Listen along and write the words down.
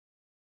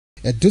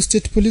Edo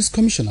State Police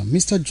Commissioner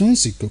Mr.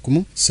 Johnson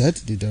Kokumo said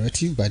the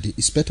directive by the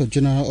Inspector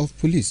General of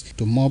Police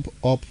to mob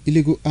up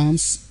illegal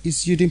arms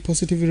is yielding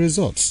positive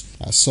results,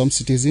 as some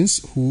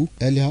citizens who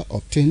earlier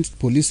obtained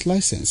police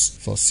license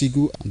for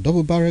single and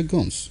double-barrel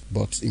guns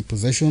but in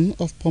possession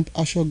of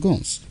pump-action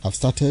guns have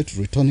started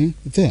returning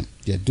them.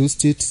 The Edo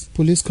State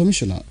Police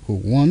Commissioner, who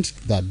warned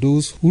that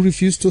those who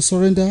refuse to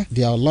surrender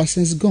their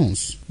licensed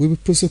guns will be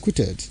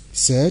prosecuted,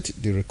 said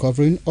the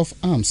recovering of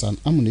arms and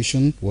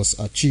ammunition was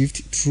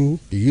achieved through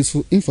the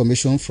useful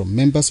information from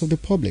members of the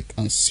public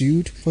and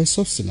sued for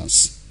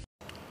substance.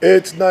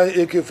 8 9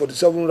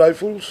 AK-47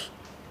 rifles,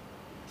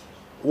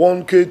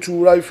 1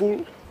 K2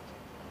 rifle,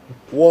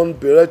 1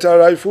 Beretta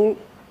rifle,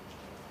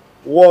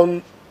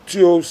 1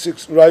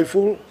 TO6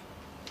 rifle,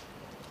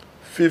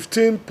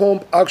 15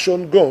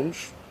 pump-action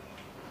guns.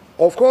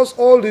 Of course,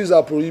 all these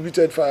are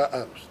prohibited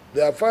firearms.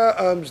 They are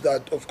firearms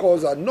that, of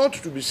course, are not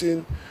to be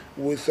seen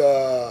with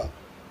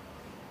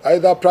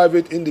either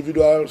private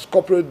individuals,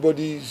 corporate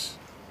bodies,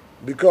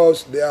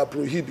 because they are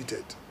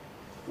prohibited.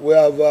 We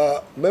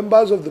have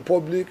members of the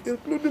public,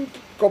 including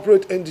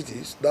corporate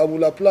entities, that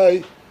will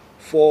apply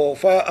for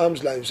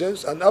firearms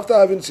license, and after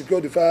having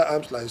secured the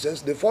firearms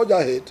license, they forge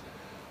ahead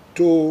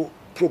to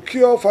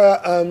procure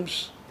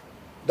firearms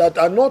that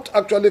are not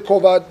actually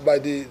covered by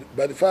the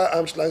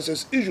firearms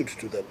license issued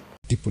to them.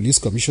 The police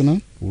commissioner,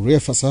 who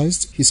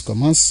re-emphasized his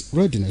command's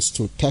readiness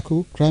to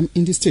tackle crime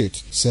in the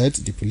state, said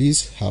the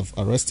police have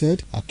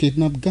arrested a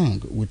kidnapped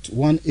gang with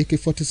 1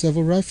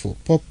 AK-47 rifle,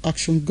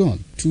 pump-action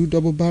gun, 2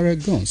 double-barrel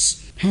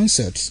guns,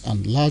 handsets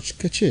and large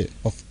cache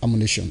of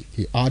ammunition.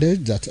 He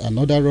added that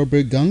another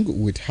robbery gang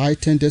with high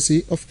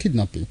tendency of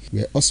kidnapping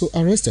were also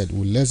arrested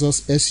with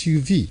Lexus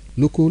SUV,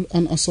 local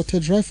and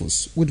assorted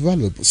rifles with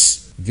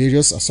valuables.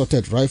 Various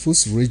assorted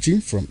rifles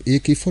ranging from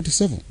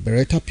AK-47,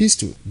 Beretta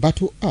pistol,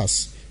 battle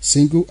axe,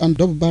 single and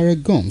double-barrel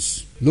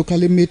guns,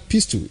 locally made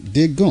pistol,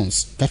 day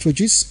guns,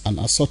 cartridges and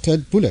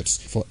assorted bullets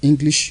for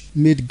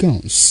English-made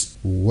guns.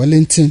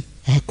 Wellington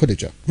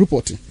Akodija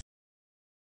reporting.